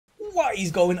What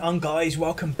is going on, guys?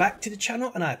 Welcome back to the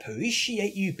channel and I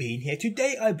appreciate you being here.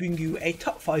 Today I bring you a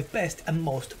top 5 best and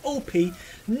most OP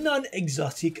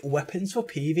non-exotic weapons for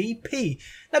PvP.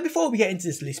 Now before we get into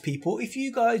this list, people, if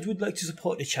you guys would like to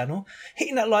support the channel,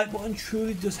 hitting that like button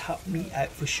truly does help me out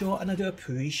for sure, and I do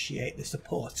appreciate the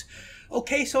support.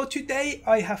 Okay, so today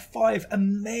I have 5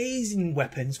 amazing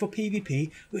weapons for PvP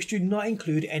which do not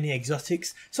include any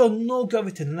exotics, so no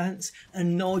Graviton Lance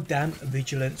and no damn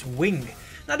Vigilance Wing.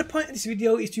 Now the point of this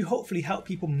video is to hopefully help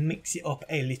people mix it up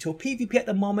a little. PvP at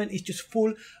the moment is just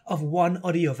full of one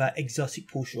or the other exotic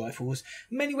pulse rifles.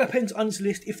 Many weapons on this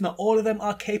list, if not all of them,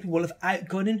 are capable of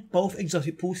outgunning both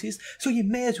exotic pulses, so you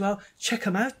may as well check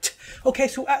them out. Okay,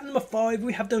 so at number 5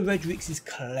 we have the Redrix's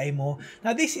Claymore.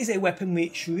 Now this is a weapon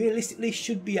which realistically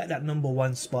should be at that number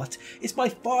 1 spot. It's by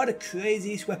far the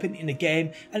craziest weapon in the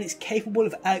game and it's capable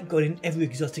of outgunning every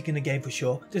exotic in the game for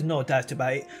sure. There's no doubt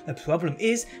about it. The problem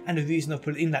is, and the reason I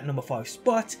put it in that number 5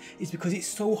 spot, is because it's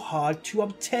so hard to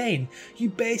obtain. You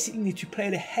basically need to play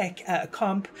the heck out of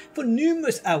comp for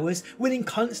numerous hours, winning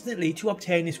constantly to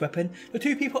obtain this weapon. The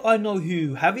 2 people I know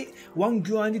who have it, one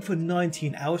grinded for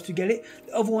 19 hours to get it,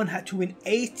 the other one had to win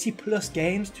 80 plus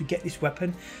games to get this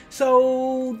weapon.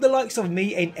 So the likes of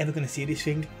me ain't ever going to see this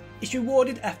thing. It's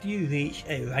rewarded after you reach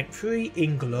a rank 3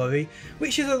 in Glory,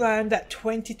 which is around that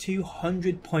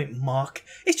 2200 point mark.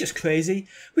 It's just crazy.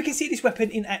 We can see this weapon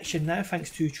in action now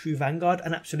thanks to TrueVanguard,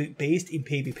 an absolute beast in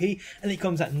PvP, and it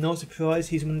comes at no surprise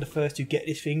he's one of the first to get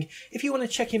this thing. If you want to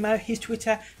check him out, his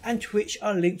Twitter and Twitch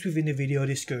are linked within the video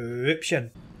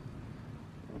description.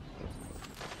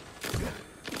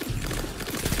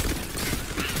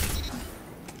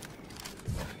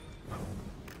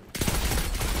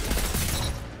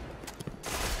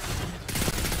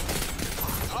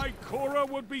 Cora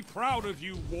would be proud of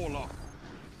you, Warlock.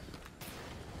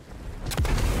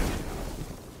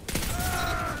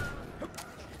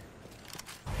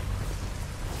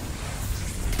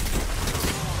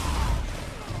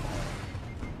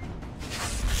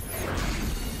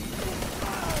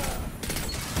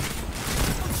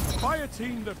 By a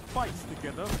team that fights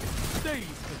together, stays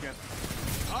together.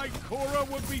 Cora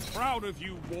would be proud of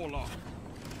you, Warlock.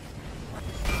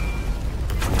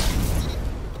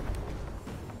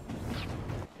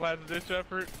 Glad this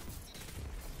effort.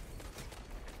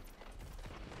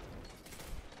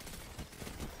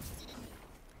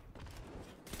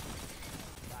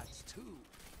 That's 2.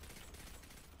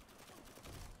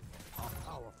 A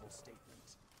powerful statement.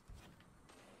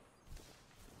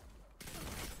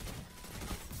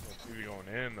 Let's see, going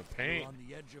in the paint. You're on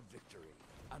the edge of victory.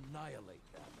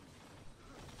 Annihilate them.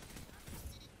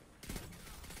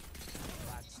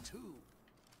 That's 2.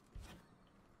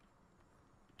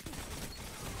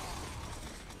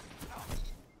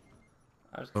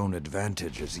 Own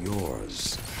advantage is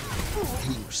yours.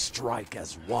 You strike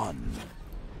as one.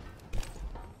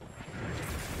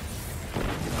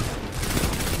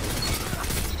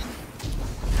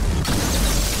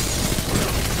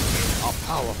 A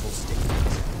powerful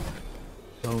statement.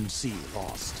 Zone C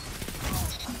lost.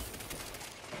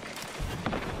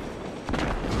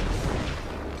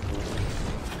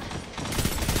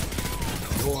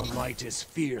 Your light is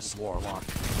fierce, Warlock.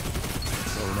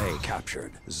 Zone A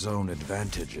captured. Zone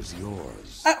advantage is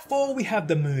yours. At 4 we have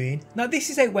the Marine. Now this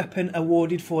is a weapon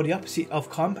awarded for the opposite of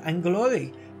comp and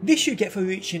glory. This you get for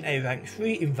reaching a rank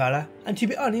 3 in Valor, and to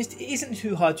be honest it isn't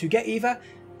too hard to get either.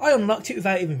 I unlocked it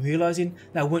without even realising.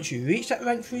 Now once you reach that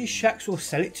rank 3, Shacks will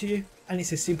sell it to you, and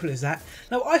it's as simple as that.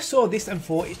 Now I saw this and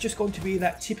thought it's just going to be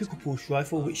that typical pulse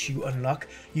rifle which you unlock,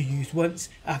 you use once,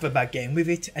 have a bad game with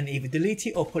it and either delete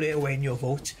it or put it away in your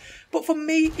vault. But for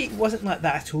me it wasn't like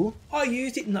that at all. I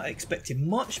used it not expecting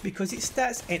much because its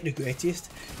stats ain't the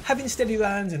greatest, having steady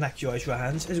rounds and accurate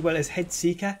rounds as well as head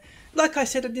seeker. Like I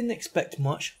said, I didn't expect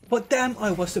much, but damn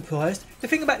I was surprised. The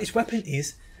thing about this weapon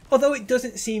is, although it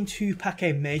doesn't seem to pack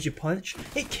a major punch,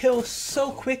 it kills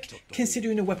so quick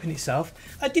considering the weapon itself.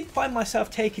 I did find myself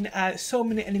taking out so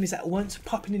many enemies at once,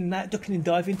 popping in and out, ducking and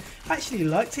diving. I actually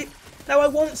liked it. Now I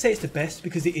won't say it's the best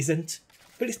because it isn't,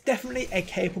 but it's definitely a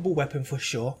capable weapon for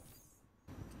sure.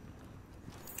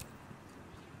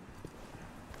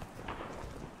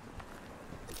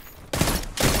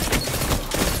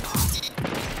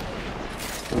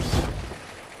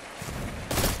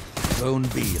 Zone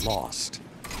B lost.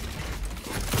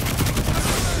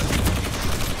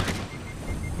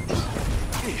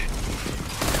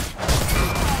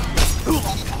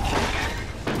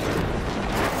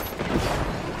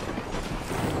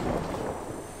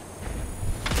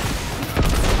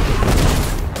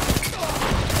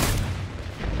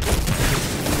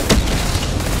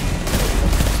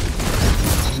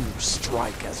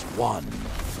 Strike as one.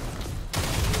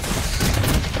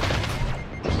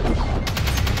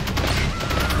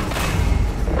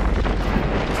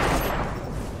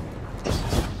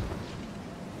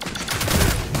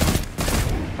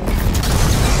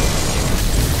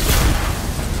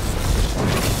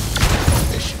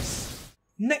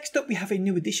 Next up we have a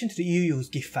new addition to the Yu-Yu's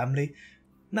gift family.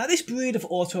 Now this breed of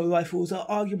auto rifles are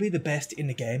arguably the best in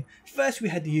the game. First we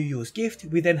had the Yu-Yu's gift,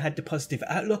 we then had the positive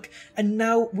outlook, and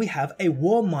now we have a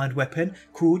Warmind weapon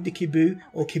called the Kibu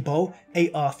or Kibo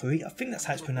AR3, I think that's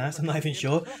how it's pronounced, I'm not even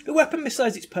sure. The weapon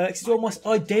besides its perks is almost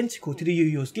identical to the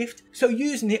Yu-Yu's gift, so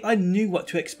using it I knew what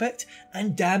to expect,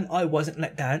 and damn I wasn't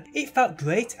let down. It felt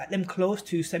great at them close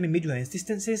to semi-mid-range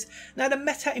distances. Now the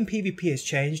meta in PvP has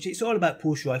changed, it's all about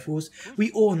pulse rifles,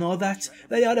 we all know that,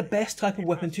 they are the best type of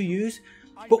weapon to use.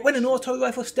 But when an auto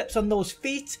rifle steps on those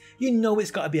feet, you know it's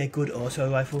got to be a good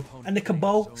auto rifle, and the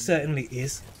Cabal certainly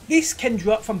is. This can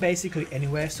drop from basically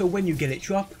anywhere, so when you get it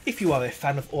drop, if you are a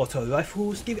fan of auto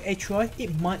rifles, give it a try,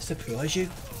 it might surprise you.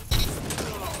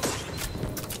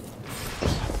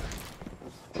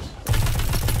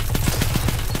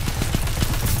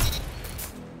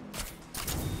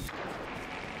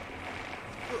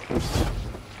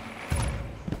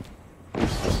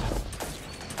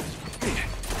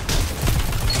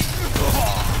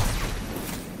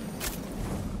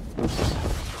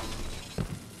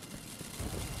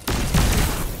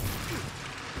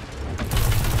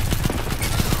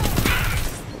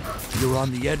 You're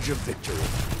on the edge of victory.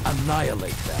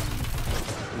 Annihilate them.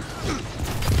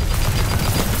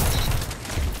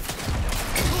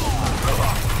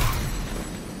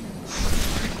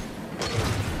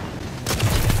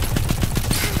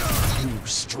 You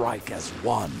strike as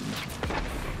one.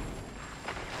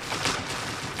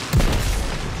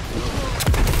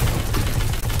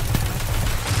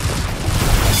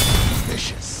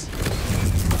 Vicious.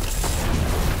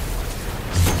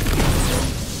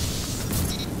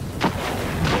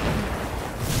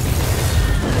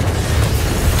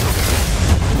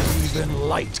 Even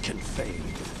light can fade.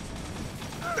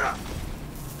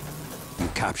 You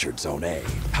captured Zone A.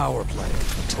 Power play.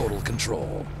 Total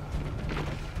control.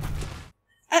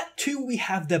 At 2 we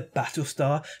have the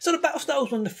Battlestar. So the Battlestar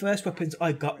was one of the first weapons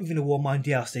I got within the Warmind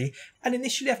DLC, and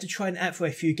initially after trying it out for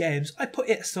a few games I put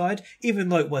it aside. Even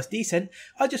though it was decent,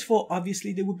 I just thought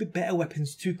obviously there would be better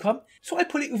weapons to come, so I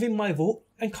put it within my vault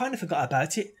and kind of forgot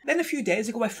about it. Then a few days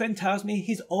ago my friend tells me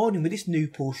he's owning with this new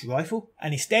pulse rifle,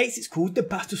 and he states it's called the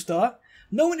Battlestar.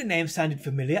 Knowing the name sounded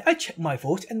familiar, I checked my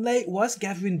vault and there it was,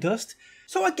 gathering dust.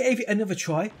 So I gave it another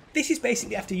try. This is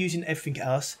basically after using everything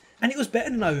else, and it was better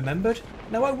than I remembered.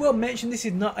 Now I will mention this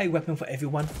is not a weapon for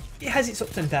everyone. It has its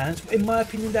ups and downs, but in my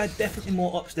opinion there are definitely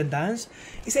more ups than downs.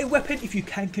 It's a weapon if you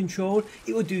can control,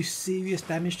 it will do serious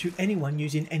damage to anyone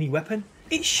using any weapon.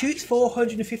 It shoots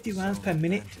 450 rounds per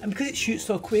minute, and because it shoots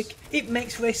so quick, it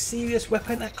makes for a serious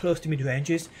weapon at close to mid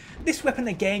ranges. This weapon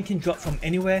again can drop from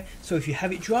anywhere, so if you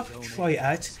have it drop, try it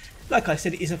out. Like I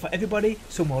said, it isn't for everybody,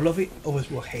 some will love it, others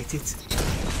will hate it.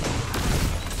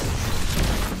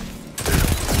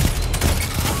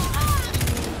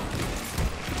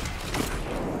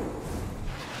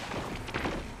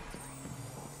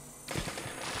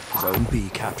 Zone B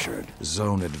captured.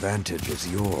 Zone advantage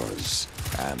is yours.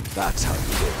 And that's how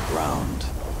you get ground.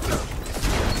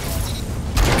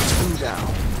 2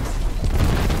 down.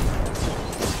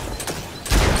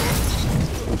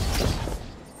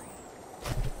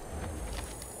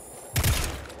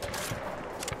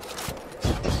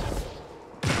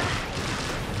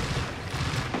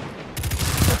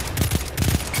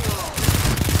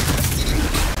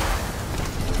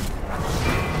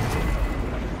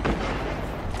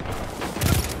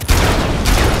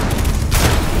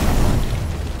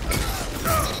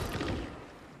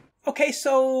 Okay,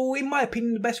 so in my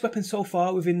opinion the best weapon so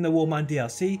far within the Warmind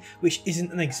DLC, which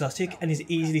isn't an exotic and is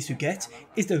easy to get,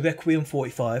 is the Requiem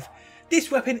 45.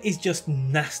 This weapon is just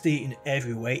nasty in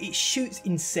every way. It shoots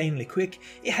insanely quick,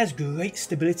 it has great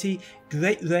stability,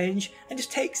 great range, and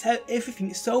just takes out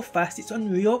everything so fast it's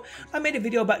unreal. I made a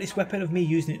video about this weapon of me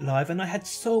using it live and I had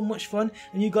so much fun,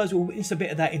 and you guys will witness a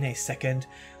bit of that in a second.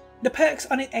 The perks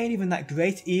on it ain't even that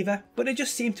great either, but they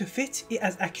just seem to fit. It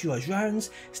has accurate rounds,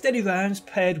 steady rounds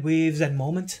paired with Zen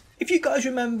Moment. If you guys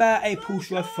remember a pulse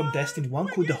rifle from Destiny 1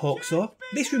 called the Hawksaw,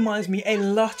 this reminds me a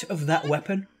lot of that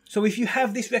weapon. So if you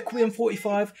have this Requiem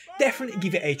 45, definitely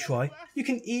give it a try. You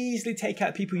can easily take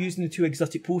out people using the 2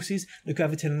 exotic pulses, the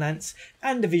Graviton Lance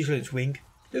and the Vigilance Wing.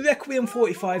 The Requiem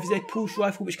 45 is a pulse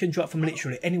rifle which can drop from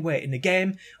literally anywhere in the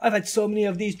game. I've had so many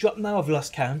of these drop now I've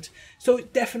lost count, so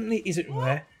it definitely isn't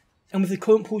rare. And with the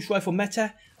current pulse rifle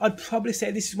meta, I'd probably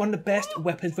say this is one of the best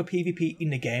weapons for PvP in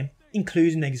the game,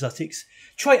 including exotics.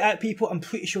 Try it out people, I'm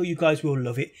pretty sure you guys will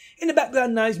love it. In the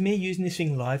background now is me using this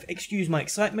thing live. Excuse my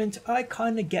excitement, I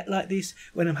kinda get like this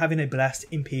when I'm having a blast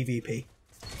in PvP.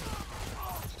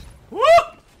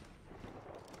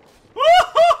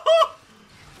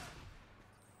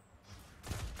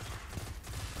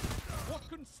 What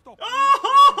can stop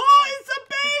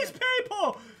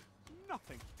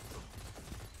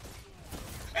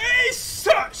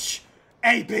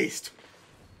a beast.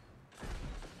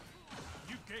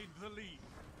 You gained the lead.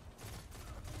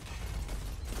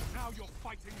 Now you're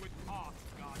fighting with heart,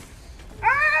 Guardian.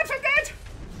 Ah, I'm so dead.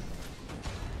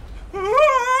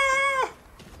 Ah!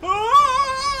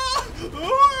 Ah!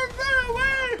 Oh, I'm very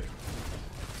away.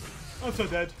 I'm so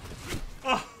dead.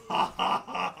 I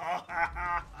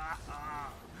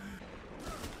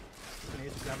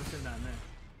need to grab everything down there.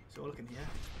 So look in here.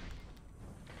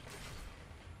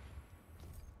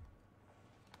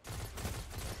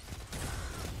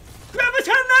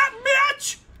 Graviton that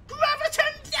bitch!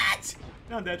 Graviton that!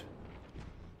 Now I'm dead.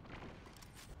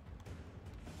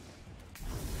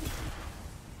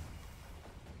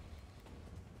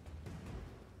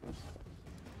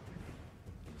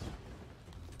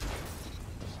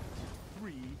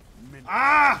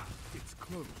 Ah! It's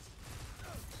close.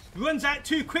 Runs out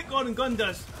too quick, Gordon Gun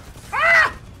does.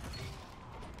 Ah!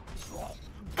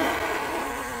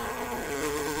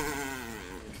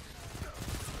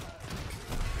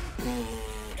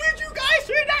 Did you guys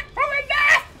see that coming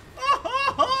there?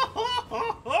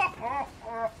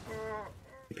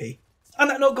 On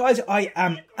that note, guys, I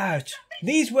am out.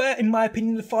 These were, in my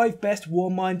opinion, the 5 best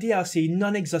Warmind DLC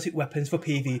non-exotic weapons for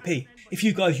PvP. If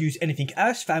you guys use anything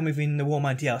else found within the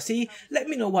Warmind DLC, let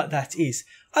me know what that is.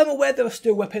 I'm aware there are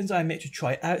still weapons I may to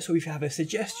try out, so if you have a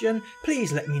suggestion,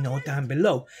 please let me know down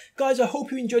below. Guys, I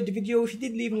hope you enjoyed the video. If you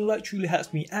did, leaving a like truly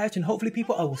helps me out, and hopefully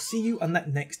people, I will see you on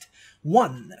that next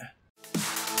one.